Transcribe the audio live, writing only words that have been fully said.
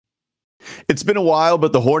It's been a while,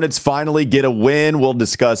 but the Hornets finally get a win. We'll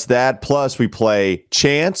discuss that. Plus, we play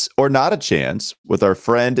Chance or Not a Chance with our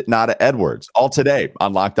friend Nada Edwards. All today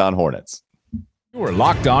on Locked On Hornets. You're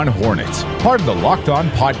Locked On Hornets, part of the Locked On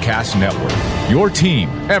Podcast Network. Your team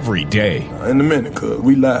every day. In a minute, cuz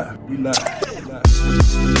we live.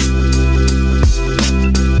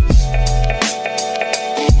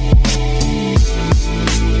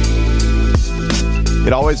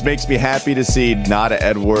 It always makes me happy to see Nada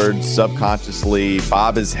Edwards subconsciously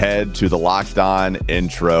bob his head to the Locked On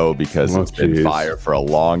intro because it's been fire for a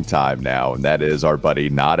long time now, and that is our buddy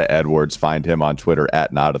Nada Edwards. Find him on Twitter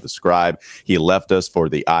at Nada the Scribe. He left us for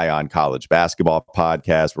the Ion College Basketball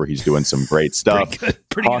podcast where he's doing some great stuff.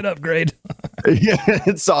 Pretty good upgrade. Yeah,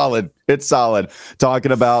 it's solid. It's solid.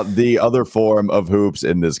 Talking about the other form of hoops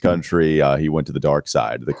in this country. He went to the dark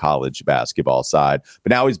side, the college basketball side. But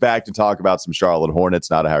now he's back to talk about some Charlotte Hornets.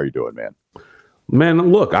 Nada, how are you doing, man?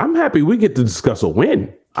 Man, look, I'm happy we get to discuss a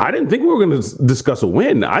win. I didn't think we were going to discuss a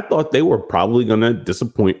win. I thought they were probably going to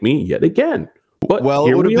disappoint me yet again. But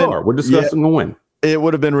here we are. We're discussing a win. It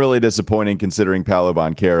would have been really disappointing considering Paolo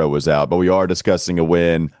Banchero was out, but we are discussing a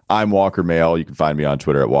win. I'm Walker Mail. You can find me on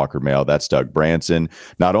Twitter at Walker Mail. That's Doug Branson.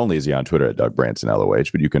 Not only is he on Twitter at Doug Branson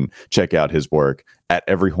LOH, but you can check out his work at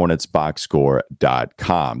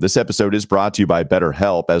everyhornetsboxscore.com. This episode is brought to you by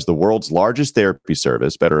BetterHelp. As the world's largest therapy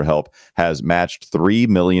service, BetterHelp has matched 3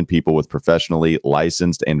 million people with professionally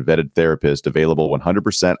licensed and vetted therapists, available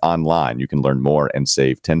 100% online. You can learn more and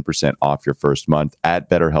save 10% off your first month at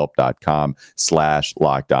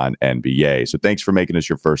betterhelp.com/LockedOnNBA. So thanks for making us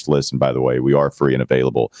your first listen. By the way, we are free and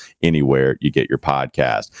available anywhere you get your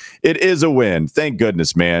podcast. It is a win. Thank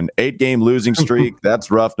goodness, man. 8-game losing streak. That's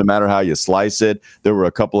rough no matter how you slice it. There were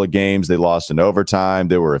a couple of games they lost in overtime.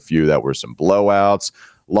 There were a few that were some blowouts.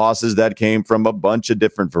 Losses that came from a bunch of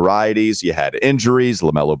different varieties. You had injuries.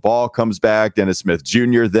 LaMelo Ball comes back. Dennis Smith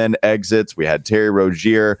Jr. then exits. We had Terry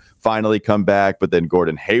Rozier finally come back, but then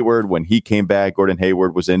Gordon Hayward, when he came back, Gordon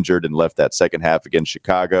Hayward was injured and left that second half against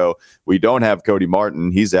Chicago. We don't have Cody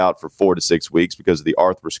Martin. He's out for 4 to 6 weeks because of the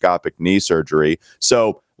arthroscopic knee surgery.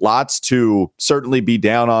 So lots to certainly be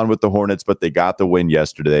down on with the Hornets, but they got the win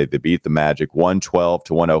yesterday. They beat the Magic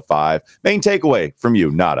 112-105. Main takeaway from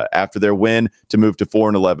you, Nada, after their win to move to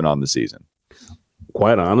 4-11 on the season.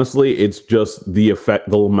 Quite honestly, it's just the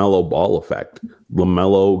LaMelo Ball effect.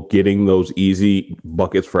 LaMelo getting those easy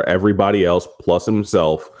buckets for everybody else plus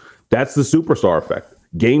himself. That's the superstar effect.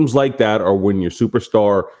 Games like that are when your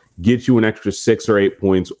superstar gets you an extra 6 or 8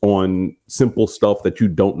 points on simple stuff that you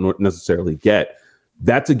don't necessarily get.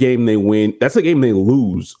 That's a game they win. That's a game they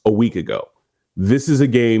lose a week ago. This is a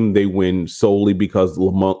game they win solely because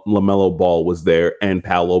LaMelo Ball was there and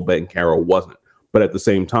Paolo Banchero wasn't. But at the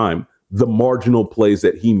same time, the marginal plays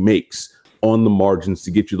that he makes on the margins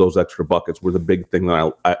to get you those extra buckets were the big thing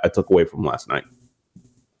that I took away from last night.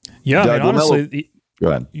 Yeah, I mean, honestly, go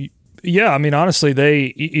ahead. Yeah, I mean, honestly,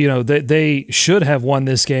 they should have won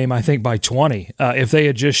this game, I think, by 20. If they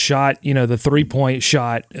had just shot, the 3-point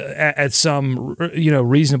shot at some,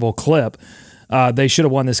 reasonable clip, they should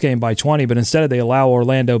have won this game by 20. But instead, they allow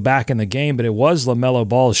Orlando back in the game. But it was LaMelo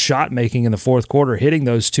Ball's shot making in the fourth quarter, hitting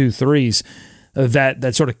those 2 threes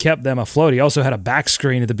that sort of kept them afloat. He also had a back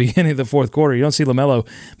screen at the beginning of the fourth quarter. You don't see LaMelo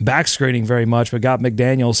back screening very much, but got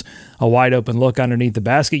McDaniels a wide open look underneath the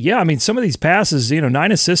basket. Yeah, I mean, some of these passes,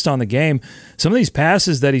 9 assists on the game, some of these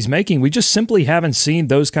passes that he's making, we just simply haven't seen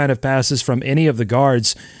those kind of passes from any of the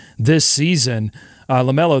guards this season.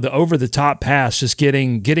 LaMelo, the over-the-top pass, just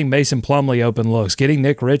getting Mason Plumlee open looks, getting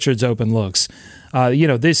Nick Richards open looks.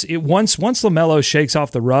 Once LaMelo shakes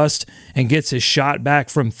off the rust and gets his shot back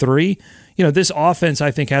from 3, this offense, I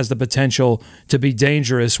think, has the potential to be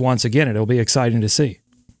dangerous once again. It'll be exciting to see.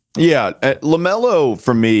 Yeah, LaMelo,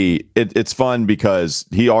 for me, it's fun because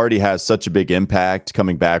he already has such a big impact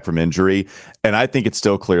coming back from injury, and I think it's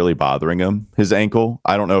still clearly bothering him, his ankle.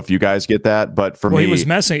 I don't know if you guys get that, but for me... he was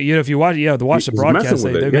messing, if you watch the broadcast,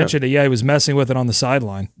 they mentioned it, he was messing with it on the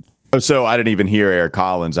sideline. So I didn't even hear Eric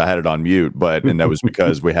Collins. I had it on mute, and that was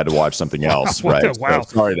because we had to watch something else, right? Wow.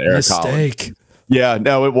 So sorry to Eric Collins. Yeah,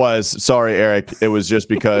 no, it was. Sorry, Eric. It was just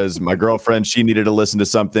because my girlfriend, she needed to listen to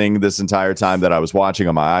something this entire time that I was watching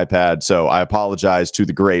on my iPad. So I apologize to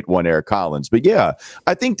the great one, Eric Collins. But yeah,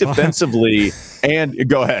 I think defensively, and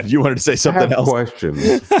go ahead. You wanted to say something else? Questions.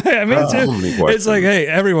 I mean, it's like, hey,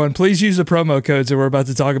 everyone, please use the promo codes that we're about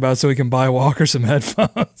to talk about so we can buy Walker some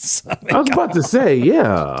headphones. I was about to say,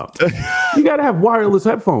 yeah. You got to have wireless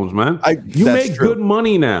headphones, man. You make good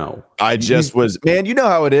money now. I just was, man, you know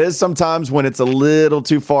how it is sometimes when it's a little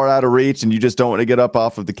too far out of reach and you just don't want to get up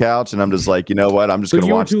off of the couch. And I'm just like, you know what? I'm just going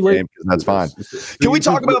to watch the game because that's fine. Can we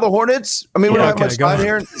talk about the Hornets? I mean, we don't have much time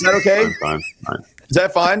here. Is that okay? Fine. Is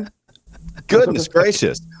that fine? Goodness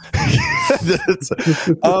gracious.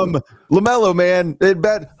 LaMelo, man,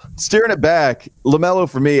 steering it back, LaMelo,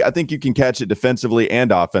 for me, I think you can catch it defensively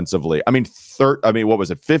and offensively. I mean, what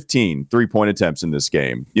was it? 15 3-point attempts in this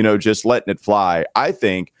game, just letting it fly. I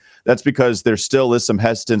think that's because there still is some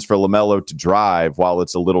hesitance for LaMelo to drive while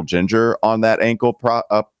it's a little ginger on that ankle,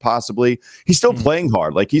 possibly. He's still playing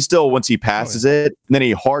hard. Like, he's still, once he passes it, and then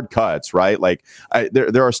he hard cuts, right? Like,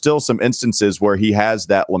 there are still some instances where he has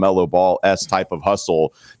that LaMelo Ball-esque type of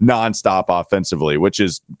hustle nonstop offensively, which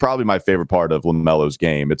is probably my favorite part of LaMelo's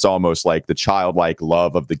game. It's almost like the childlike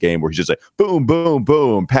love of the game where he's just like, boom, boom,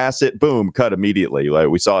 boom, pass it, boom, cut immediately. Like,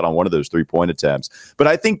 we saw it on one of those 3-point attempts. But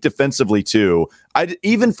I think defensively, too,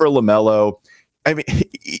 even for LaMelo, I mean,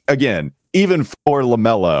 again, even for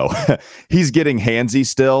LaMelo, he's getting handsy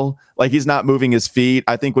still. Like, he's not moving his feet.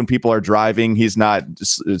 I think when people are driving, he's not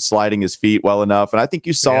sliding his feet well enough. And I think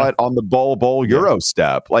you saw it on the Bol Euro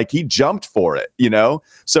step. Like, he jumped for it,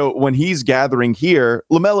 So when he's gathering here,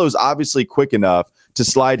 LaMelo's obviously quick enough to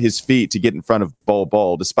slide his feet to get in front of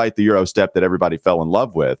Bol, despite the Euro step that everybody fell in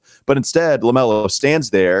love with. But instead, LaMelo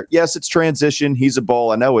stands there. Yes, it's transition. He's a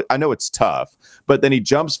Bol. I know it's tough, but then he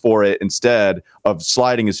jumps for it instead of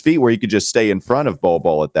sliding his feet where he could just stay in front of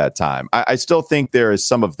Bol at that time. I still think there is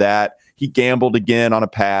some of that. He gambled again on a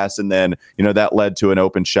pass, and then, that led to an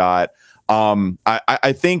open shot.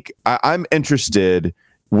 I think I'm interested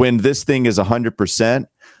when this thing is 100%,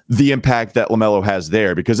 the impact that LaMelo has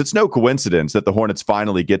there, because it's no coincidence that the Hornets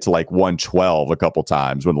finally get to like 112 a couple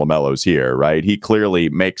times when LaMelo's here, right? He clearly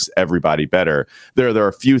makes everybody better. There are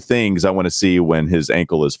a few things I want to see when his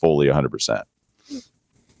ankle is fully 100%.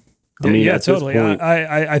 I mean, yeah, totally.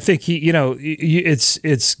 I think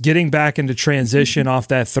it's getting back into transition off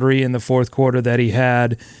that 3 in the fourth quarter that he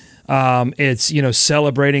had. It's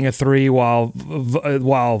celebrating a 3 while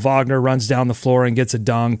Wagner runs down the floor and gets a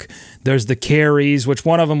dunk. There's the carries, which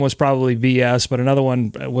one of them was probably BS, but another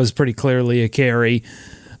one was pretty clearly a carry.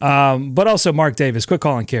 But also Mark Davis, quit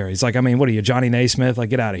calling carries. Like, I mean, what are you, Johnny Naismith? Like,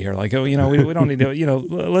 get out of here. Like, we don't need to.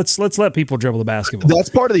 Let's let people dribble the basketball. That's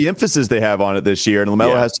part of the emphasis they have on it this year, and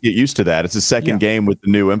LaMelo has to get used to that. It's the second game with the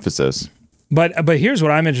new emphasis. But here's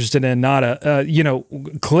what I'm interested in, Nada.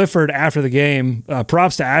 Clifford after the game,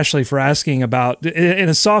 props to Ashley for asking about, in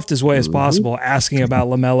as soft as way as possible, asking about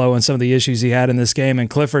LaMelo and some of the issues he had in this game, and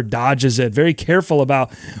Clifford dodges it. Very careful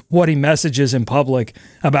about what he messages in public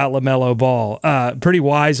about LaMelo Ball. Pretty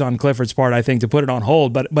wise on Clifford's part, I think, to put it on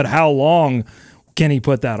hold. But how long can he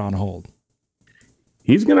put that on hold?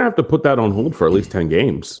 He's going to have to put that on hold for at least 10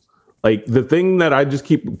 games. Like, the thing that I just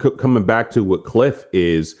keep coming back to with Cliff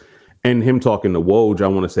is, and him talking to Woj, I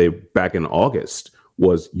want to say back in August,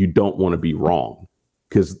 was you don't want to be wrong,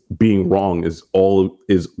 because being wrong is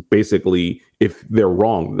basically, if they're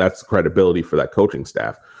wrong, that's credibility for that coaching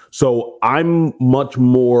staff. So I'm much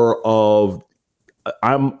more of,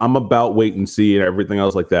 I'm about wait and see and everything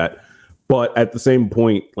else like that. But at the same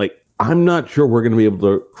point, like, I'm not sure we're going to be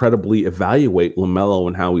able to credibly evaluate LaMelo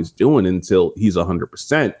and how he's doing until he's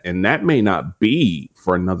 100%. And that may not be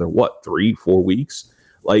for another, 3-4 weeks.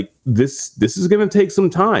 Like, this is going to take some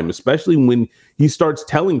time, especially when he starts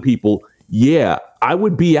telling people, yeah, I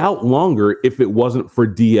would be out longer if it wasn't for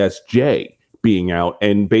DSJ being out,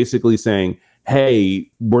 and basically saying,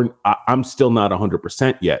 hey, I'm still not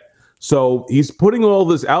 100% yet. So he's putting all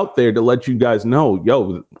this out there to let you guys know,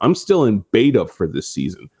 yo, I'm still in beta for this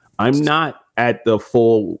season. I'm not at the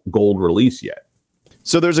full gold release yet.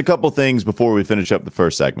 So there's a couple things before we finish up the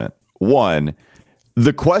first segment. One,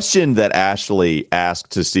 the question that Ashley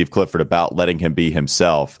asked to Steve Clifford about letting him be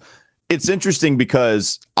himself, it's interesting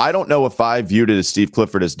because I don't know if I viewed it as Steve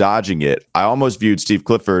Clifford as dodging it. I almost viewed Steve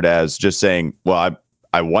Clifford as just saying, well,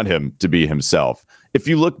 I want him to be himself. If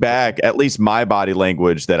you look back, at least my body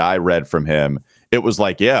language that I read from him, it was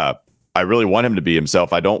like, yeah, I really want him to be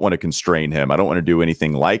himself. I don't want to constrain him. I don't want to do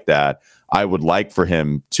anything like that. I would like for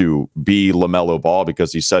him to be LaMelo Ball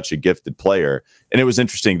because he's such a gifted player. And it was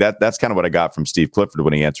interesting. That's kind of what I got from Steve Clifford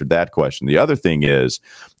when he answered that question. The other thing is,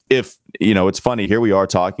 if, it's funny, here we are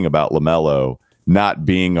talking about LaMelo not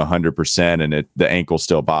being 100% and the ankle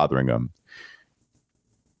still bothering him.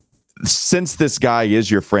 Since this guy is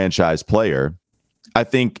your franchise player, I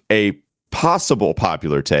think a possible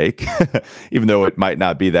popular take, even though it might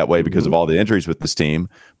not be that way because of all the injuries with this team,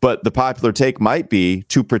 but the popular take might be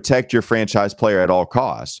to protect your franchise player at all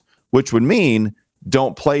costs, which would mean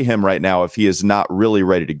don't play him right now if he is not really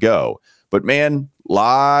ready to go. But man,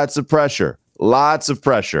 lots of pressure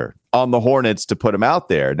on the Hornets to put him out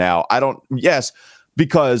there. Now,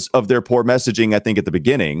 because of their poor messaging, I think at the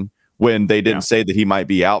beginning when they didn't say that he might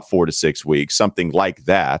be out 4 to 6 weeks, something like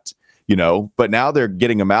that, but now they're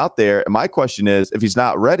getting him out there. And my question is, if he's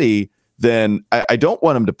not ready, then I don't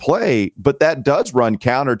want him to play, but that does run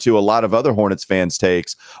counter to a lot of other Hornets fans'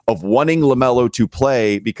 takes of wanting LaMelo to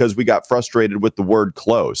play because we got frustrated with the word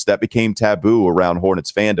close. That became taboo around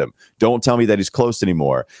Hornets fandom. Don't tell me that he's close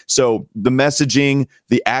anymore. So the messaging,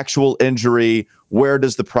 the actual injury, where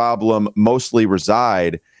does the problem mostly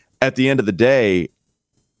reside? At the end of the day,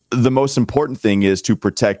 the most important thing is to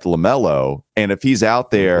protect LaMelo. And if he's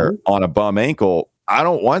out there on a bum ankle, I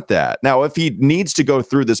don't want that. Now, if he needs to go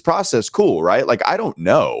through this process, cool, right? Like, I don't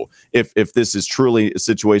know if this is truly a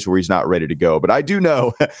situation where he's not ready to go, but I do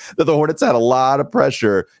know that the Hornets had a lot of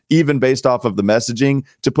pressure, even based off of the messaging,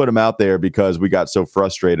 to put him out there because we got so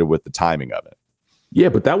frustrated with the timing of it. Yeah,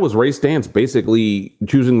 but that was Ray Stantz basically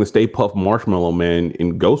choosing the Stay Puft Marshmallow Man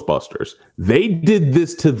in Ghostbusters. They did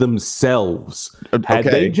this to themselves. Had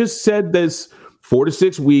they just said this 4 to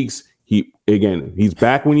 6 weeks, he's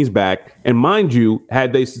back when he's back. And mind you,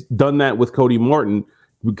 had they done that with Cody Martin,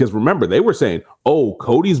 because remember, they were saying, oh,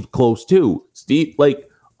 Cody's close too. Steve, like,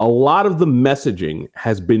 a lot of the messaging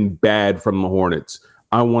has been bad from the Hornets,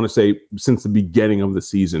 I want to say, since the beginning of the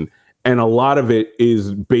season. And a lot of it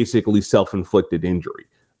is basically self-inflicted injury.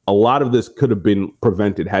 A lot of this could have been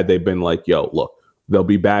prevented had they been like, yo, look, they'll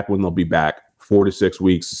be back when they'll be back. 4 to 6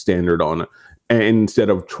 weeks standard on it. And instead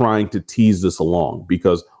of trying to tease this along,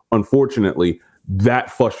 because unfortunately, that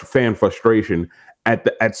fan frustration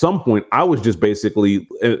at some point, I was just basically,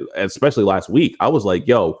 especially last week, I was like,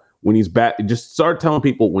 yo, when he's back, just start telling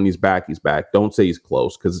people when he's back, he's back. Don't say he's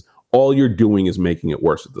close, because all you're doing is making it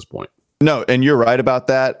worse at this point. No, and you're right about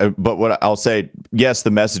that. But what I'll say, yes,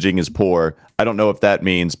 the messaging is poor. I don't know if that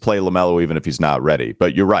means play LaMelo even if he's not ready.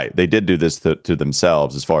 But you're right. They did do this to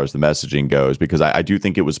themselves as far as the messaging goes, because I do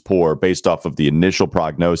think it was poor based off of the initial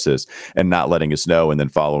prognosis and not letting us know and then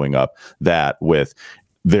following up that with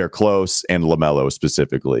they're close and LaMelo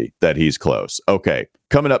specifically that he's close. Okay,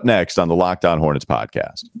 coming up next on the Locked On Hornets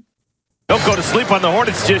podcast. Don't go to sleep on the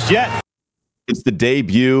Hornets just yet. It's the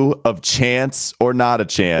debut of Chance or Not a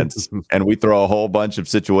Chance, and we throw a whole bunch of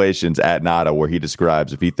situations at Nada where he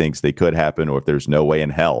describes if he thinks they could happen or if there's no way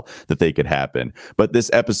in hell that they could happen. But this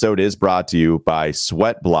episode is brought to you by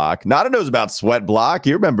Sweat Block. Nada knows about Sweat Block.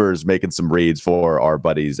 He remembers making some reads for our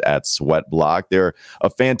buddies at Sweat Block. They're a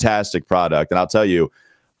fantastic product, and I'll tell you,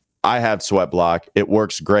 I have Sweat Block. It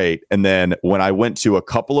works great. And then when I went to a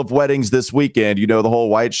couple of weddings this weekend, the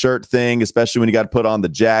whole white shirt thing, especially when you got to put on the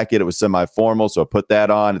jacket, it was semi-formal. So I put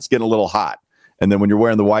that on. It's getting a little hot. And then when you're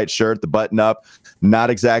wearing the white shirt, the button up, not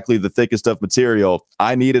exactly the thickest of material,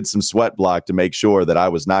 I needed some Sweat Block to make sure that I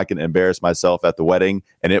was not going to embarrass myself at the wedding.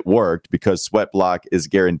 And it worked because Sweat Block is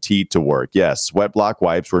guaranteed to work. Yes, Sweat Block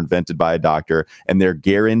wipes were invented by a doctor and they're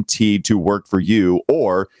guaranteed to work for you,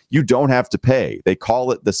 or you don't have to pay. They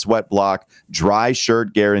call it the Sweat Block Dry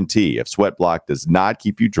Shirt Guarantee. If Sweat Block does not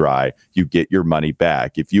keep you dry, you get your money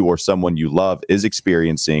back. If you or someone you love is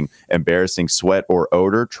experiencing embarrassing sweat or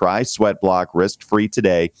odor, try Sweat Block risk-free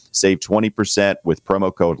today. Save 20% with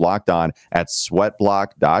promo code LOCKEDON at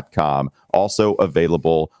sweatblock.com. Also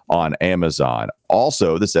available on Amazon.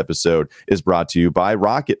 Also, this episode is brought to you by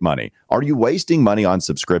Rocket Money. Are you wasting money on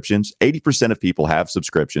subscriptions? 80% of people have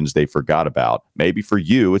subscriptions they forgot about. Maybe for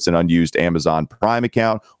you, it's an unused Amazon Prime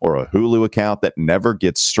account or a Hulu account that never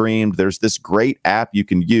gets streamed. There's this great app you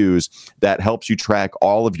can use that helps you track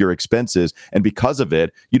all of your expenses. And because of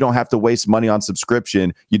it, you don't have to waste money on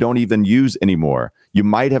subscription you don't even use anymore. You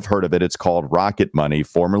might have heard of it. It's called Rocket Money,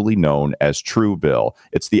 formerly known as Truebill.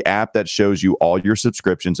 It's the app that shows you all your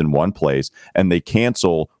subscriptions in one place, and they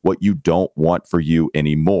cancel what you don't want for you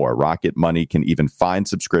anymore. Rocket Money can even find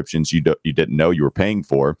subscriptions you didn't know you were paying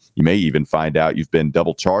for. You may even find out you've been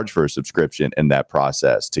double charged for a subscription in that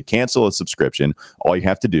process. To cancel a subscription, all you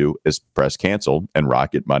have to do is press cancel, and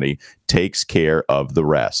Rocket Money takes care of the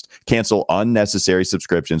rest. Cancel unnecessary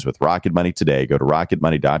subscriptions with Rocket Money today. Go to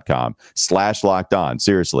rocketmoney.com/locked on.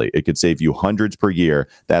 Seriously, it could save you hundreds per year.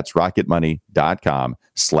 That's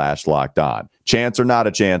rocketmoney.com/locked on. Chance or Not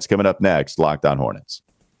a Chance coming up next. Locked On Hornets.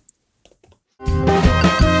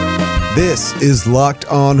 This is Locked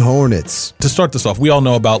On Hornets. To start this off, we all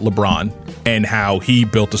know about LeBron and how he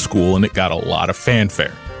built a school and it got a lot of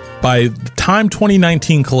fanfare. By the time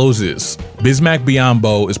 2019 closes, Bismack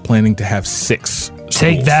Biyombo is planning to have 6 schools.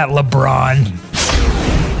 Take that, LeBron.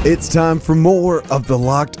 It's time for more of the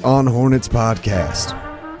Locked On Hornets podcast.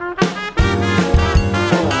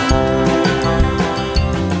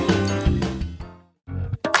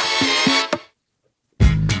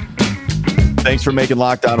 Thanks for making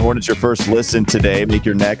Locked On Hornets your first listen today. Make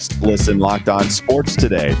your next listen Locked On Sports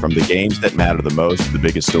today. From the games that matter the most to the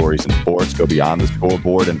biggest stories in sports, go beyond the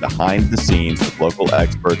scoreboard and behind the scenes with local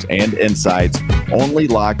experts and insights only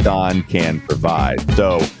Locked On can provide.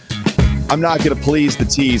 So I'm not going to please the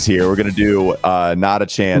tease here. We're going to do not a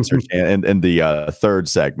chance in the third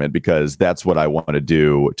segment, because that's what I want to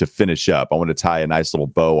do to finish up. I want to tie a nice little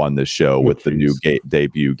bow on this show with the new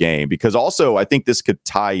debut game, because also I think this could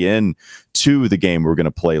tie in to the game we're going to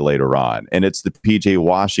play later on. And it's the PJ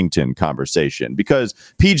Washington conversation, because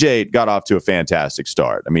PJ got off to a fantastic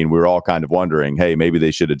start. I mean, we were all kind of wondering, hey, maybe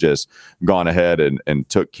they should have just gone ahead and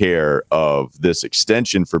took care of this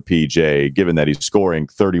extension for PJ, given that he's scoring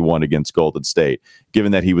 31 against Golden State,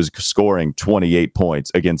 given that he was scoring 28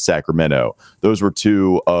 points against Sacramento. Those were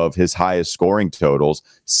two of his highest scoring totals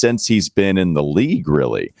since he's been in the league,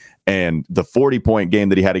 really. And the 40-point game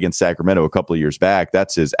that he had against Sacramento a couple of years back,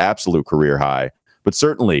 that's his absolute career high, but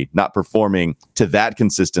certainly not performing to that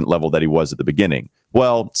consistent level that he was at the beginning.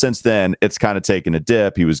 Well, since then, it's kind of taken a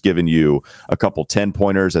dip. He was giving you a couple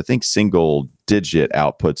 10-pointers, I think single-digit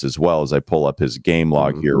outputs as well, as I pull up his game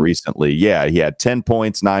log here recently. Yeah, he had 10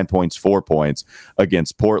 points, 9 points, 4 points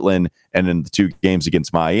against Portland, and in the 2 games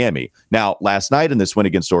against Miami. Now, last night in this win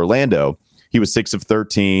against Orlando, he was 6 of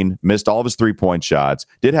 13, missed all of his 3-point shots,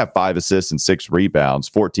 did have 5 assists and 6 rebounds,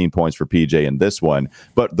 14 points for PJ in this one.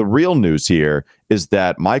 But the real news here is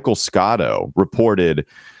that Michael Scotto reported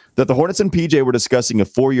that the Hornets and PJ were discussing a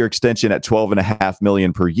 4-year extension at $12.5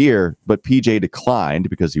 million per year, but PJ declined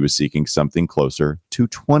because he was seeking something closer to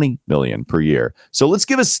 $20 million per year. So let's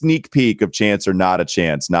give a sneak peek of chance or not a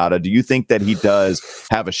chance. Nada, do you think that he does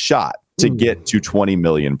have a shot to get to $20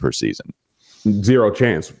 million per season? Zero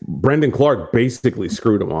chance. Brendan Clark basically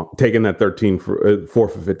screwed him off, taking that 4 for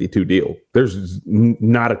 52 deal. There's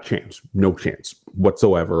not a chance, no chance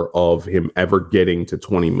whatsoever of him ever getting to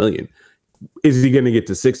 20 million. Is he going to get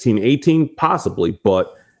to 16, 18? Possibly.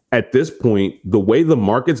 But at this point, the way the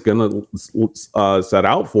market's going to set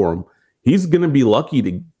out for him, he's going to be lucky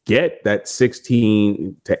to get that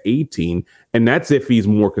 16 to 18. And that's if he's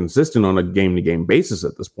more consistent on a game-to-game basis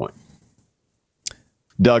at this point.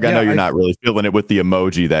 Doug, I know you're not really feeling it with the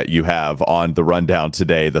emoji that you have on the rundown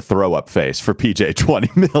today, the throw-up face for PJ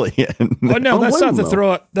 20 million. Oh, no, that's not the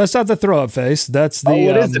throw-up. That's not the throw-up face. That's the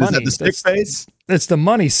what is it? money. Is that the stick face? It's the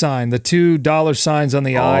money sign, the $2 signs on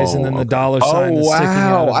the eyes, and then the dollar sign that's sticking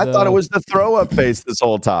out of I thought it was the throw-up face this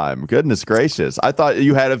whole time. Goodness gracious. I thought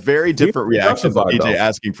you had a very different reaction to PJ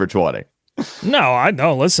asking for 20. No, I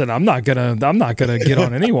don't. Listen, I'm not gonna get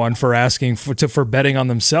on anyone for asking for betting on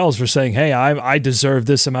themselves, for saying, hey, I deserve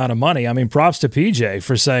this amount of money. I mean, props to PJ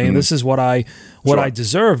for saying this is what I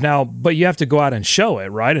deserve. Now, but you have to go out and show it,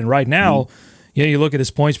 right? And right now, you look at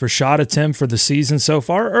his points per shot attempt for the season so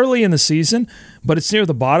far, early in the season, but it's near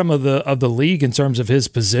the bottom of the league in terms of his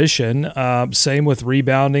position. Same with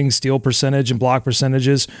rebounding, steal percentage, and block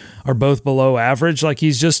percentages are both below average. Like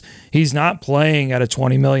he's not playing at a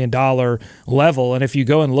 $20 million level. And if you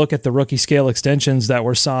go and look at the rookie scale extensions that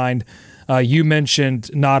were signed, you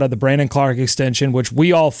mentioned Nada, the Brandon Clark extension, which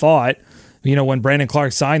we all thought, when Brandon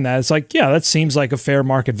Clark signed that, it's like, yeah, that seems like a fair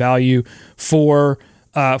market value for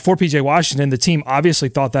PJ Washington. The team obviously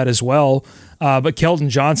thought that as well, but Keldon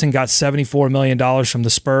Johnson got $74 million from the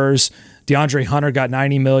Spurs. DeAndre Hunter got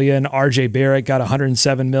 $90 million. RJ Barrett got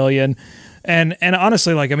 $107 million. And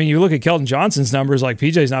honestly, you look at Keldon Johnson's numbers, like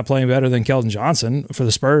PJ's not playing better than Keldon Johnson for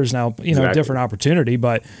the Spurs. Now, exactly. Different opportunity,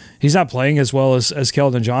 but he's not playing as well as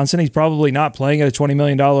Keldon Johnson. He's probably not playing at a $20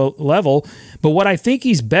 million level. But what I think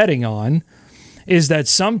he's betting on is that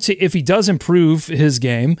if he does improve his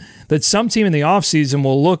game, that some team in the offseason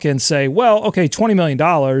will look and say, well, okay, $20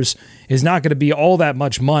 million is not going to be all that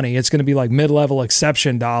much money. It's going to be like mid-level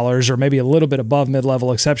exception dollars, or maybe a little bit above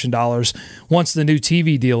mid-level exception dollars once the new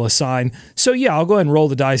TV deal is signed. So, yeah, I'll go ahead and roll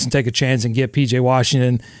the dice and take a chance and get PJ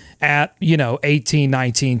Washington at, 18,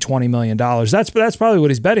 19, $20 million. That's probably what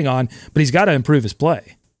he's betting on, but he's got to improve his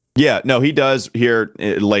play. Yeah, no, he does here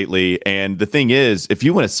lately. And the thing is, if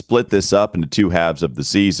you want to split this up into 2 halves of the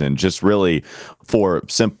season, just really for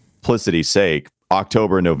simplicity's sake,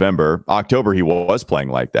 October and November. October, he was playing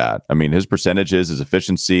like that. I mean, his percentages, his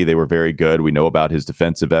efficiency, they were very good. We know about his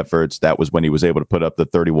defensive efforts. That was when he was able to put up the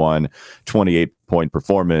 31, 28-point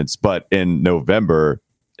performance. But in November,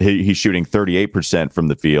 he's shooting 38% from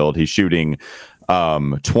the field. He's shooting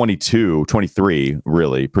 23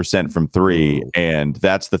 really % from 3. And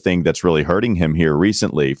that's the thing that's really hurting him here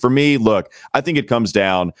recently. For me, look, I think it comes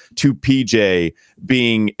down to PJ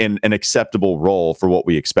being in an acceptable role for what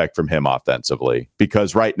we expect from him offensively,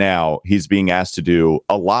 because right now he's being asked to do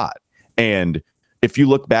a lot. And if you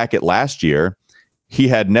look back at last year, he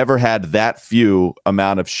had never had that few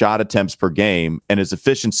amount of shot attempts per game, and his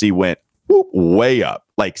efficiency went way up,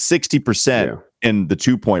 like 60% in the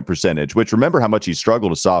 2-point percentage, which remember how much he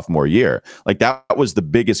struggled a sophomore year. Like that was the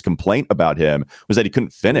biggest complaint about him, was that he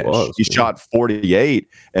couldn't finish. He shot 48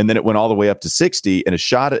 and then it went all the way up to 60 and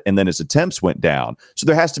and then his attempts went down. So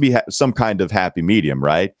there has to be some kind of happy medium,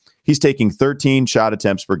 right? He's taking 13 shot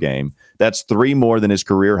attempts per game. That's 3 more than his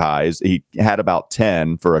career highs. He had about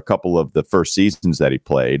 10 for a couple of the first seasons that he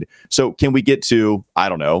played. So can we get to, I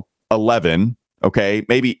don't know, 11? Okay,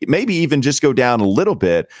 maybe even just go down a little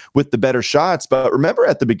bit with the better shots. But remember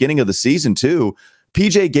at the beginning of the season too,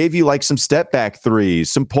 PJ gave you like some step back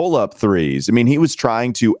threes, some pull up threes. I mean, he was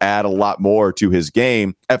trying to add a lot more to his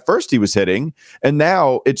game. At first he was hitting, and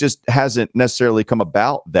now it just hasn't necessarily come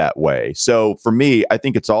about that way. So for me, I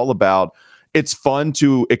think it's all about, it's fun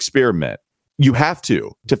to experiment. You have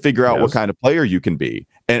to figure out what kind of player you can be.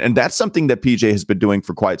 And that's something that PJ has been doing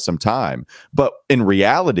for quite some time. But in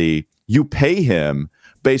reality, you pay him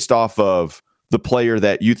based off of the player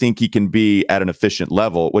that you think he can be at an efficient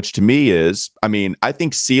level, which to me is, I mean, I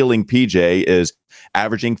think ceiling PJ is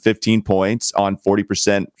averaging 15 points on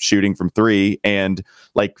 40% shooting from 3 and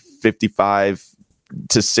like 55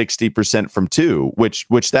 to 60% from 2,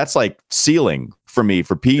 which that's like ceiling for me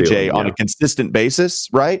for PJ on a consistent basis,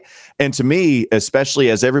 right? And to me, especially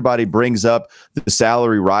as everybody brings up the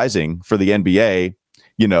salary rising for the NBA,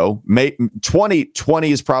 you know,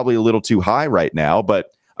 20 is probably a little too high right now,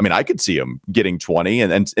 but I mean, I could see him getting 20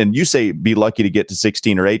 and you say be lucky to get to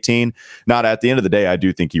 16 or 18. Not at the end of the day, I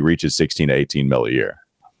do think he reaches 16 to 18 mil a year.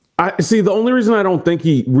 I see. The only reason I don't think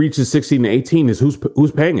he reaches 16 to 18 is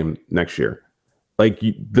who's paying him next year. Like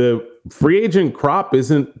the free agent crop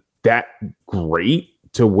isn't that great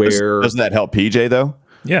to where. Doesn't that help PJ though?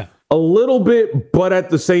 Yeah, a little bit, but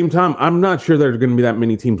at the same time, I'm not sure there's going to be that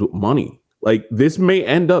many teams with money. Like this may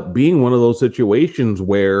end up being one of those situations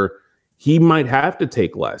where he might have to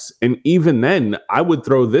take less. And even then, I would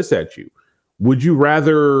throw this at you. Would you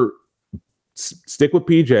rather stick with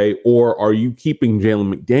PJ, or are you keeping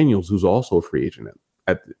Jalen McDaniels, who's also a free agent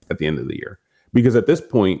at the end of the year? Because at this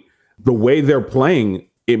point, the way they're playing,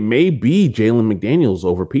 it may be Jalen McDaniels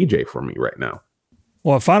over PJ for me right now.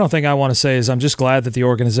 Well, a final thing I want to say is I'm just glad that the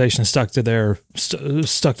organization stuck to their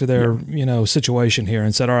situation here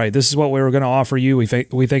and said, all right, this is what we were going to offer you. We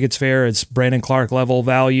think it's fair. It's Brandon Clark level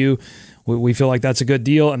value. We feel like that's a good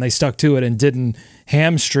deal, and they stuck to it and didn't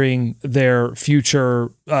hamstring their future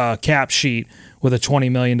cap sheet with a $20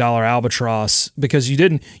 million albatross because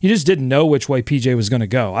you just didn't know which way PJ was going to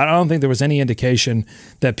go. I don't think there was any indication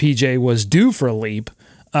that PJ was due for a leap.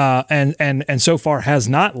 And so far has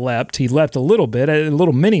not leapt. He leapt a little bit, a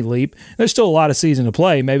little mini leap. There's still a lot of season to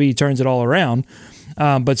play. Maybe he turns it all around.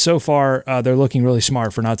 But so far, they're looking really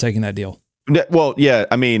smart for not taking that deal. Well, yeah,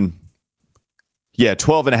 I mean, yeah,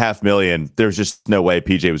 $12.5 million. There's just no way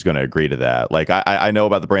PJ was going to agree to that. Like, I know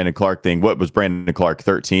about the Brandon Clark thing. What was Brandon Clark,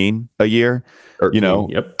 13 a year? 13, you know,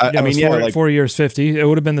 yep. I mean, 4 years, 50. It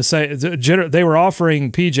would have been the same. They were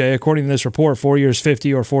offering PJ, according to this report, 4 years,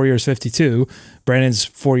 50 or 4 years, 52. Brandon's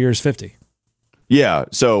 4 years, 50. Yeah,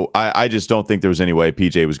 so I just don't think there was any way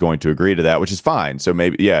PJ was going to agree to that, which is fine. So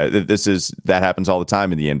maybe, yeah, that happens all the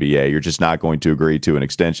time in the NBA. You're just not going to agree to an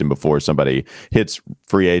extension before somebody hits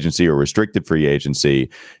free agency or restricted free agency.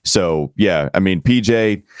 So, yeah, I mean,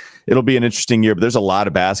 PJ, it'll be an interesting year, but there's a lot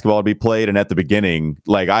of basketball to be played. And at the beginning,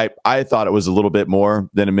 like I thought it was a little bit more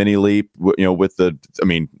than a mini leap, you know, with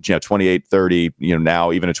 28, 30, you know,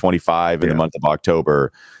 now even a 25 in the month of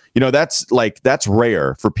October. You know, that's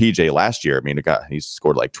rare for PJ last year. I mean, he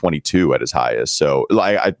scored like 22 at his highest. So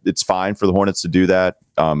it's fine for the Hornets to do that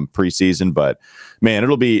preseason. But man,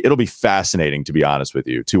 it'll be fascinating, to be honest with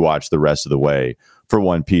you, to watch the rest of the way for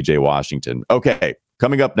one PJ Washington. Okay,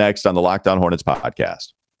 coming up next on the Locked On Hornets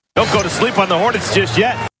podcast. Don't go to sleep on the Hornets just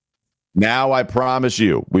yet. Now I promise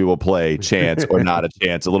you we will play Chance or Not a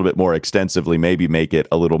Chance a little bit more extensively, maybe make it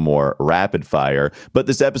a little more rapid fire. But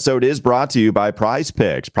this episode is brought to you by Prize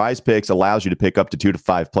Picks. Prize Picks allows you to pick up to 2 to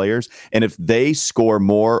 5 players, and if they score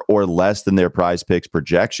more or less than their Prize Picks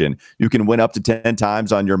projection, you can win up to 10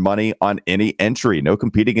 times on your money on any entry. No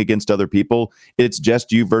competing against other people. It's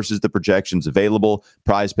just you versus the projections available.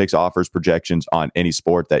 Prize Picks offers projections on any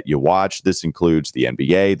sport that you watch. This includes the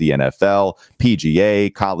NBA, the NFL,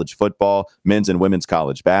 PGA, college football, football, men's and women's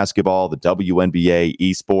college basketball, the WNBA,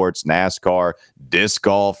 esports, NASCAR, disc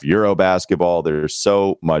golf, Euro basketball. There's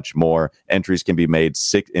so much more. Entries can be made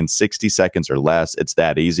in 60 seconds or less. It's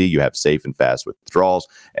that easy. You have safe and fast withdrawals,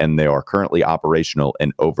 and they are currently operational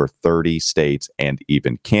in over 30 states and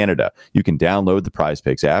even Canada. You can download the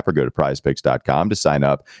PrizePicks app or go to prizepicks.com to sign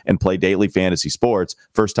up and play daily fantasy sports.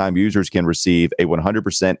 First-time users can receive a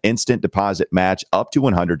 100% instant deposit match up to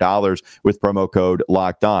 $100 with promo code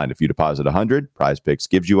Locked On. If you deposit $100, PrizePicks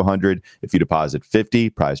gives you $100. If you deposit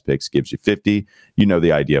 $50, PrizePicks gives you $50. You know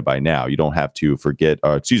the idea by now. You don't have to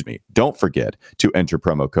don't forget to enter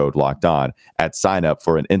promo code Locked On at sign up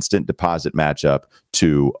for an instant deposit matchup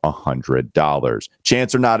to $100.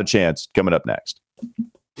 Chance or not a chance, coming up next.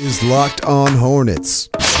 Is Locked On Hornets.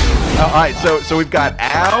 All right, so we've got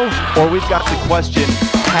Al, or we've got the question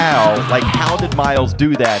how. Like, how did Miles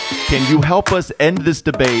do that? Can you help us end this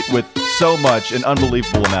debate with so much, an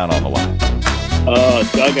unbelievable amount on the line?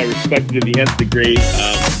 Doug, I respect you to the nth degree,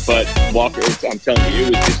 but Walker, I'm telling you,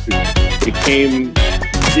 it was just,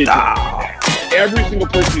 every single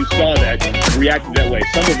person who saw that reacted that way.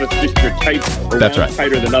 Some of us just were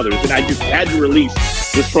tighter than others, and I just had to release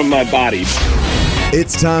this from my body.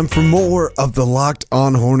 It's time for more of the Locked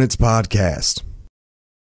On Hornets podcast.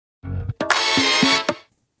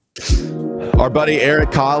 Our buddy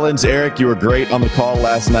Eric Collins. Eric, you were great on the call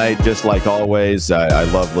last night, just like always. I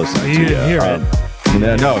love listening to you. You didn't hear it.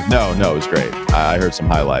 No, it was great. I heard some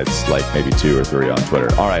highlights, like maybe 2 or 3 on Twitter.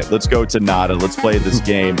 All right, let's go to Nada. Let's play this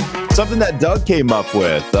game. Something that Doug came up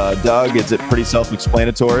with. Doug, is it pretty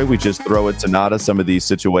self-explanatory? We just throw it to Nada, some of these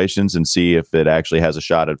situations, and see if it actually has a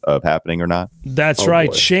shot of happening or not? That's right.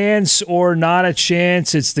 Boy. Chance or not a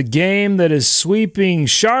chance. It's the game that is sweeping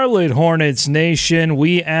Charlotte Hornets Nation.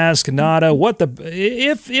 We ask Nada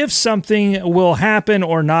if something will happen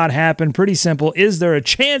or not happen. Pretty simple. Is there a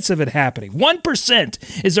chance of it happening? 1%.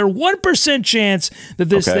 Is there 1% chance that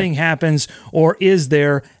this thing happens, or is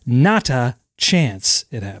there not a chance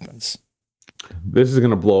it happens? This is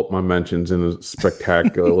going to blow up my mentions in a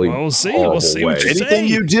spectacularly We'll see what you're Anything saying.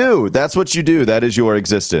 you do, that's what you do. That is your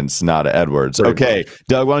existence, Nada Edwards. Okay,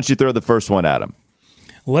 Doug, why don't you throw the first one at him?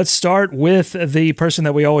 Let's start with the person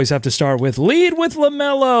that we always have to start with. Lead with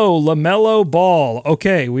LaMelo Ball.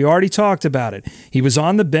 Okay, we already talked about it. He was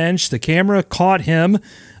on the bench. The camera caught him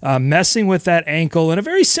messing with that ankle in a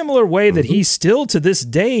very similar way that he still to this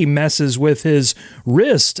day messes with his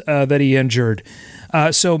wrist that he injured.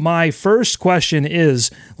 So my first question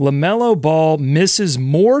is, LaMelo Ball misses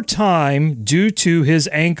more time due to his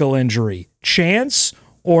ankle injury. Chance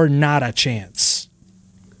or not a chance?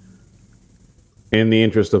 In the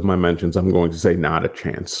interest of my mentions, I'm going to say not a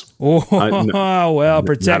chance. Protecting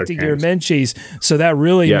your menchies. So that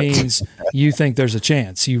really means you think there's a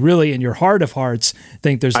chance. You really, in your heart of hearts,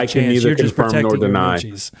 think there's a chance. Can neither You're just confirm protecting nor deny.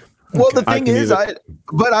 your menchies. Well, the thing is, I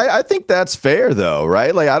think that's fair, though,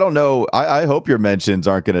 right? Like, I don't know. I hope your mentions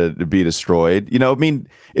aren't going to be destroyed. You know, I mean,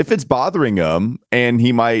 if it's bothering him and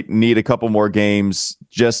he might need a couple more games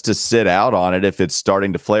just to sit out on it if it's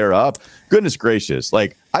starting to flare up, goodness gracious.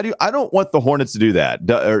 Like, I don't want the Hornets to do that,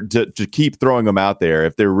 or to keep throwing him out there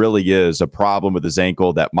if there really is a problem with his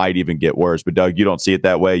ankle that might even get worse. But, Doug, you don't see it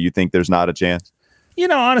that way? You think there's not a chance? You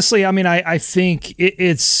know, honestly, I mean, I think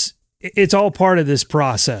it's all part of this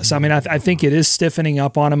process. I mean, I think it is stiffening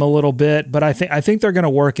up on him a little bit, but I think they're going to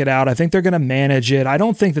work it out. I think they're going to manage it. I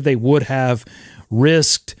don't think that they would have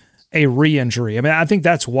risked a re-injury. I mean, I think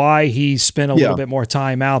that's why he spent a little bit more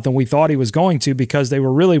time out than we thought he was going to, because they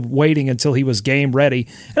were really waiting until he was game ready.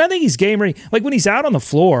 And I think he's game ready. Like, when he's out on the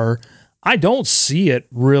floor, I don't see it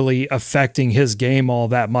really affecting his game all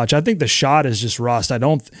that much. I think the shot is just rust.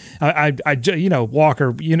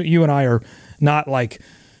 Walker, you and I are not like,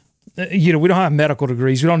 we don't have medical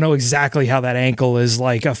degrees. We don't know exactly how that ankle is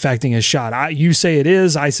like affecting his shot. You say it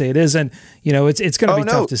is, I say it isn't. You know, it's going to be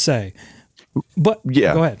tough to say. But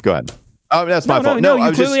go ahead. Oh, that's my fault. No,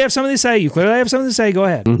 you clearly have something to say. Go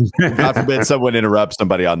ahead. God forbid someone interrupts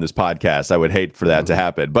somebody on this podcast. I would hate for that to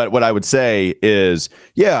happen. But what I would say is,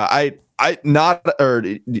 LaMelo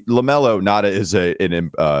Nada is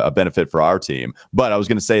a benefit for our team. But I was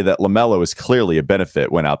going to say that LaMelo is clearly a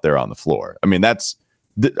benefit when out there on the floor. I mean, I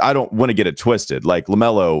don't want to get it twisted. Like,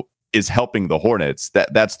 LaMelo is helping the Hornets.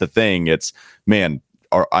 That's the thing.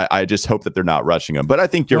 I just hope that they're not rushing him. But I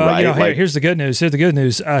think you're right. Here's the good news.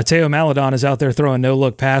 Teo Maledon is out there throwing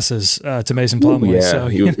no-look passes to Mason Plumlee. So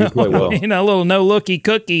he played well. A little no-looky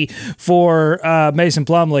cookie for Mason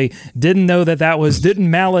Plumlee. Didn't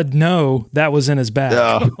Malad know that was in his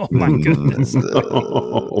bag? Oh my goodness.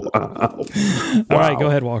 Wow. All right, go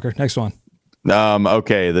ahead, Walker. Next one.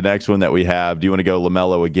 Okay, the next one that we have, do you want to go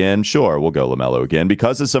LaMelo again? Sure, we'll go LaMelo again.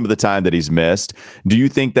 Because of some of the time that he's missed, do you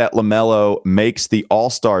think that LaMelo makes the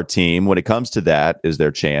All-Star team? When it comes to that, is there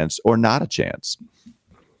a chance or not a chance?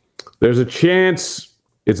 There's a chance.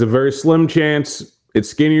 It's a very slim chance. It's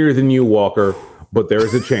skinnier than you, Walker, but there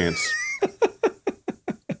is a chance.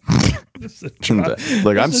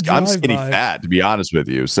 Look, I'm skinny fat, to be honest with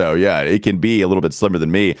you. So yeah, it can be a little bit slimmer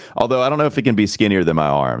than me. Although I don't know if it can be skinnier than my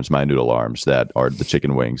arms, my noodle arms that are the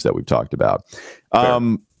chicken wings that we've talked about.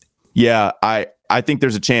 Yeah, I think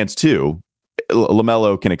there's a chance too.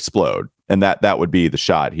 LaMelo can explode, and that would be the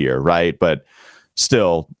shot here, right? But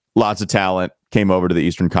still, lots of talent came over to the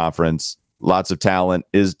Eastern Conference. Lots of talent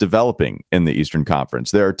is developing in the Eastern Conference.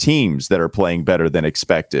 There are teams that are playing better than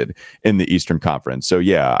expected in the Eastern Conference. So,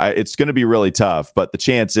 yeah, it's going to be really tough. But the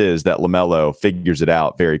chance is that LaMelo figures it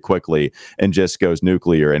out very quickly and just goes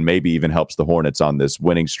nuclear and maybe even helps the Hornets on this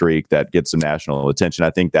winning streak that gets some national attention. I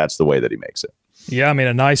think that's the way that he makes it. Yeah, I mean,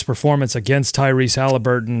 a nice performance against Tyrese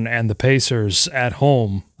Halliburton and the Pacers at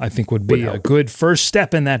home, I think, would be a good first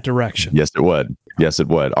step in that direction. Yes, it would. Yes, it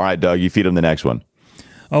would. All right, Doug, you feed him the next one.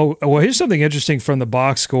 Oh, well, here's something interesting from the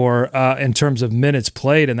box score in terms of minutes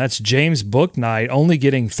played, and that's James Bouknight only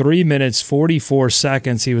getting 3 minutes, 44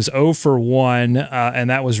 seconds. He was 0 for 1, and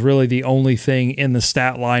that was really the only thing in the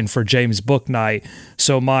stat line for James Bouknight.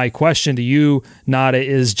 So my question to you, Nada,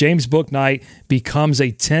 is James Bouknight becomes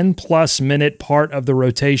a 10-plus minute part of the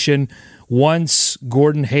rotation once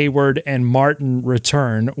Gordon Hayward and Martin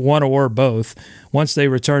return, one or both. Once they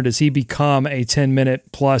return, does he become a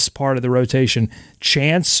 10-minute plus part of the rotation?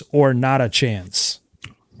 Chance or not a chance?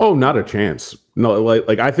 Oh, not a chance. No,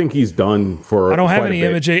 like I think he's done for. I don't have any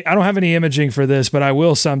imaging. I don't have any imaging for this, but I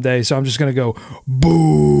will someday. So I'm just going to go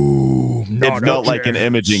boom. It's not like an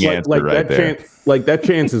imaging answer right there. That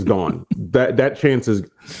chance is gone. That chance is.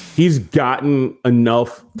 He's gotten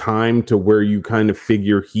enough time to where you kind of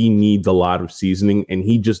figure he needs a lot of seasoning, and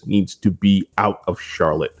he just needs to be out of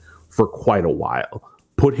Charlotte for quite a while.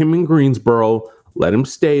 Put him in Greensboro. Let him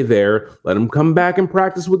stay there. Let him come back and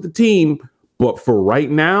practice with the team. But for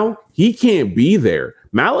right now, he can't be there.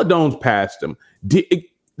 Maladone's past him.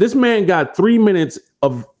 This man got 3 minutes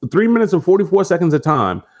and 44 seconds of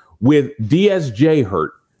time with DSJ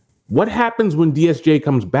hurt. What happens when DSJ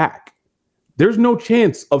comes back? There's no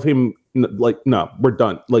chance of him. No, we're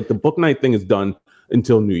done. Like the Bouknight thing is done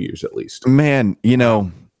until New Year's at least. Man,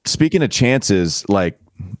 speaking of chances, like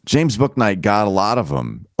James Bouknight got a lot of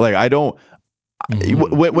them. Like I don't.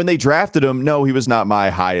 When they drafted him, no, he was not my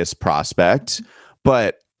highest prospect,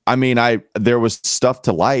 but I mean, there was stuff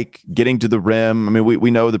to like getting to the rim. I mean, we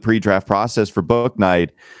know the pre-draft process for Bouknight.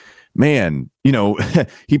 Man,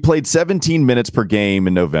 he played 17 minutes per game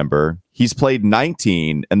in November. He's played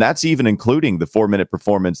 19, and that's even including the 4-minute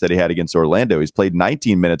performance that he had against Orlando. He's played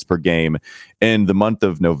 19 minutes per game in the month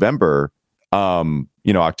of November,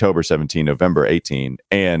 October 17, November 18,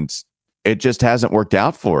 and it just hasn't worked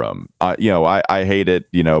out for him. I hate it,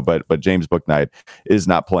 but James Bouknight is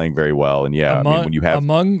not playing very well. And when you have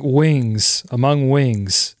among wings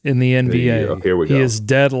in the NBA, Here we go. He is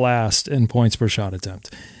dead last in points per shot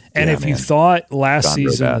attempt. And you thought last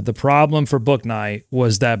season that the problem for Bouknight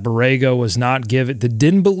was that Borrego was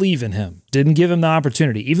didn't believe in him, didn't give him the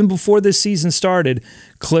opportunity. Even before this season started,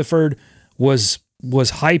 Clifford was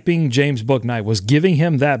hyping James Bouknight, was giving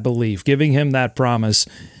him that belief, giving him that promise.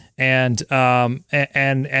 And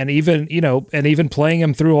even playing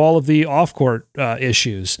him through all of the off-court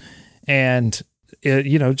issues, and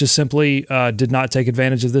just simply did not take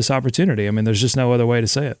advantage of this opportunity. I mean, there's just no other way to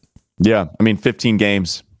say it. Yeah, I mean, 15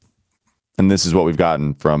 games, and this is what we've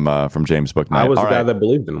gotten from James Bouknight. I was the guy that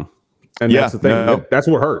believed in him. And that's the thing. That's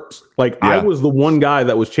what hurts. I was the one guy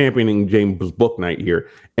that was championing James Bouknight here,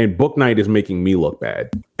 and Bouknight is making me look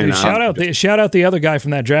bad. And shout out the other guy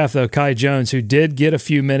from that draft, though, Kai Jones, who did get a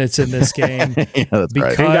few minutes in this game. That's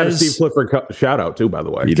right. He got a Steve Clifford shout out too, by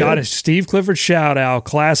the way. He got a Steve Clifford shout out,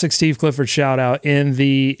 classic Steve Clifford shout out in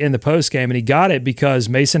the post game, and he got it because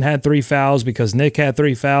Mason had 3 fouls, because Nick had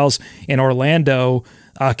 3 fouls, and Orlando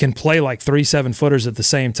can play like 3 7-footers at the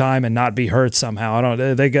same time and not be hurt somehow.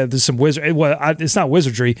 There's some wizard. Well, it's not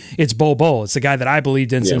wizardry. It's Bo. It's the guy that I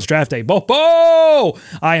believed in since draft day. Bo.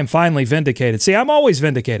 I am finally vindicated. See, I'm always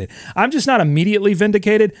vindicated. I'm just not immediately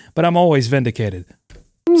vindicated, but I'm always vindicated.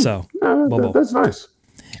 So, that's nice.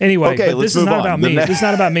 Anyway, but this is not about me. This is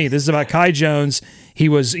not about me. This is about Kai Jones. He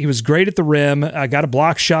was great at the rim. Got a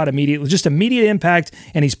block shot immediately, just immediate impact,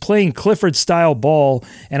 and he's playing Clifford-style ball.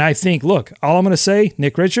 And I think, look, all I'm going to say,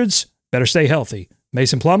 Nick Richards, better stay healthy.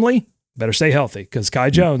 Mason Plumlee, better stay healthy, because Kai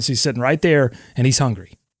Jones, he's sitting right there, and he's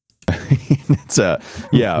hungry. It's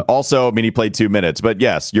yeah. Also, I mean, he played 2 minutes, but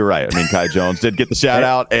yes, you're right. I mean, Kai Jones did get the shout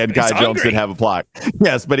out, and Kai Jones did have a block.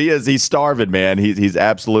 Yes, but he's starving, man. He's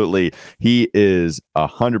absolutely, he is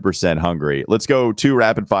 100% hungry. Let's go 2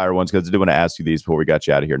 rapid fire ones because I do want to ask you these before we got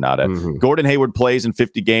you out of here, Nada. Gordon Hayward plays in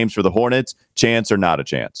 50 games for the Hornets. Chance or not a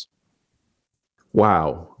chance?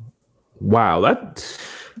 Wow, that's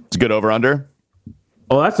a good over under.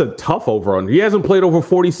 Oh, that's a tough over-under. He hasn't played over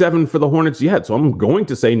 47 for the Hornets yet, so I'm going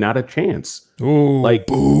to say not a chance. Ooh,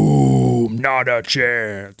 boom, not a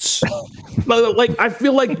chance. Like, I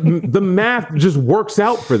feel like the math just works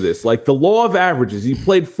out for this. Like, the law of averages. He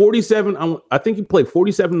played 47. I think he played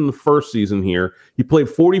 47 in the first season here. He played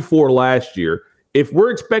 44 last year. If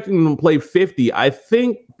we're expecting him to play 50, I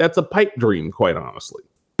think that's a pipe dream, quite honestly.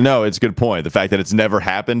 No, it's a good point. The fact that it's never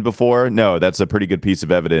happened before, no, that's a pretty good piece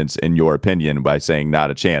of evidence in your opinion by saying not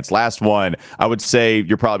a chance. Last one, I would say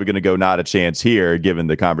you're probably going to go not a chance here, given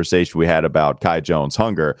the conversation we had about Kai Jones'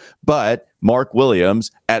 hunger. But Mark Williams,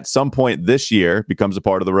 at some point this year, becomes a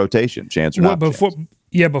part of the rotation. Chance or not chance?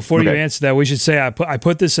 Before you answer that, we should say I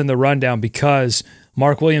put this in the rundown because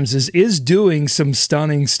Mark Williams is doing some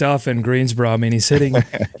stunning stuff in Greensboro. I mean, he's hitting,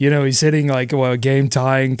 he's hitting like game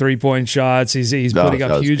tying 3-point shots. He's putting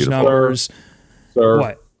up huge numbers. Sir,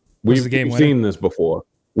 what? We've seen this before.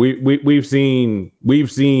 We've seen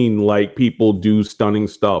like people do stunning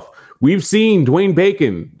stuff. We've seen Dwayne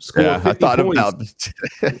Bacon score 50 I thought points.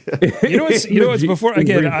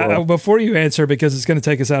 About before you answer, because it's going to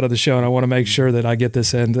take us out of the show, and I want to make sure that I get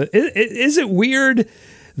this in. Is it weird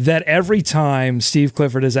that every time Steve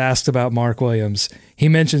Clifford is asked about Mark Williams, he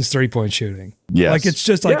mentions 3-point shooting? Yes. Like it's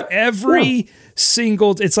just like every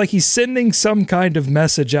single, it's like he's sending some kind of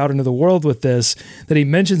message out into the world with this, that he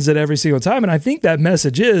mentions it every single time. And I think that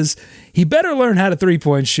message is he better learn how to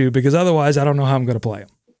 3-point shoot, because otherwise I don't know how I'm going to play him.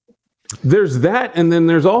 There's that, and then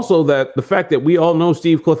there's also the fact that we all know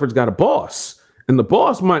Steve Clifford's got a boss, and the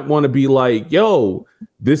boss might want to be like, yo,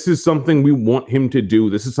 this is something we want him to do.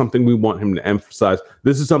 This is something we want him to emphasize.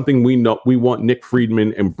 This is something we know we want Nick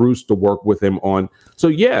Friedman and Bruce to work with him on. So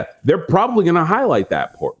yeah, they're probably going to highlight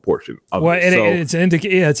that portion of it.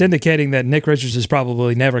 It's indicating that Nick Richards is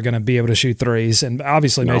probably never going to be able to shoot threes, and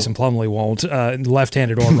obviously Mason Plumlee won't,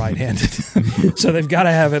 left-handed or right-handed. So they've got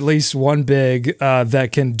to have at least one big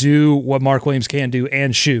that can do what Mark Williams can do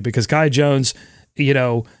and shoot, because Kai Jones,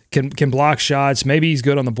 can block shots. Maybe he's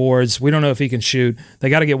good on the boards. We don't know if he can shoot. They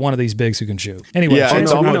got to get one of these bigs who can shoot. Anyway,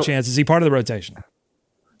 chance or no chance? Is he part of the rotation?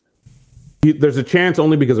 There's a chance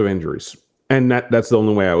only because of injuries. And that's the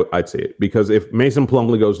only way I'd say it. Because if Mason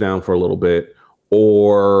Plumlee goes down for a little bit,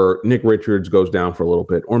 or Nick Richards goes down for a little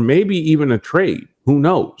bit, or maybe even a trade, who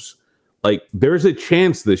knows? Like, there's a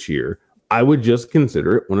chance this year. I would just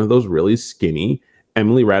consider it one of those really skinny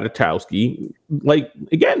Emily Ratajkowski, like,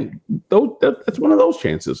 again, that's one of those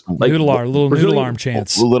chances. Like noodle arm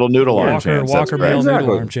chance. Little noodle arm chance. Walker Mail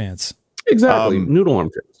noodle arm chance. Exactly. Noodle arm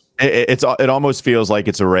chance. It almost feels like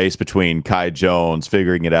it's a race between Kai Jones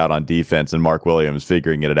figuring it out on defense and Mark Williams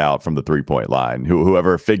figuring it out from the 3-point line.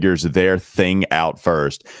 Whoever figures their thing out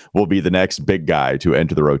first will be the next big guy to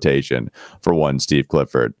enter the rotation for one Steve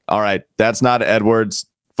Clifford. All right, that's Nada Edwards.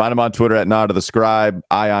 Find him on Twitter at Nada the Scribe,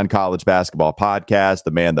 Ion College Basketball Podcast,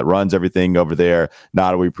 the man that runs everything over there.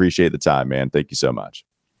 Nada, we appreciate the time, man. Thank you so much.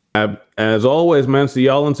 As always, man, see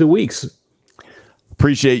y'all in 2 weeks.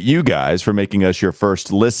 Appreciate you guys for making us your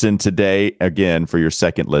first listen today. Again, for your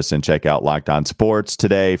second listen, check out Locked On Sports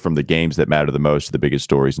today. From the games that matter the most to the biggest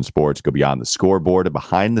stories in sports, go beyond the scoreboard and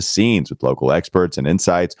behind the scenes with local experts and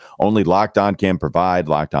insights only Locked On can provide.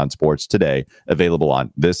 Locked On Sports today, available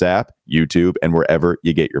on this app, YouTube, and wherever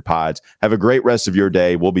you get your pods. Have a great rest of your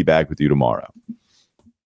day. We'll be back with you tomorrow.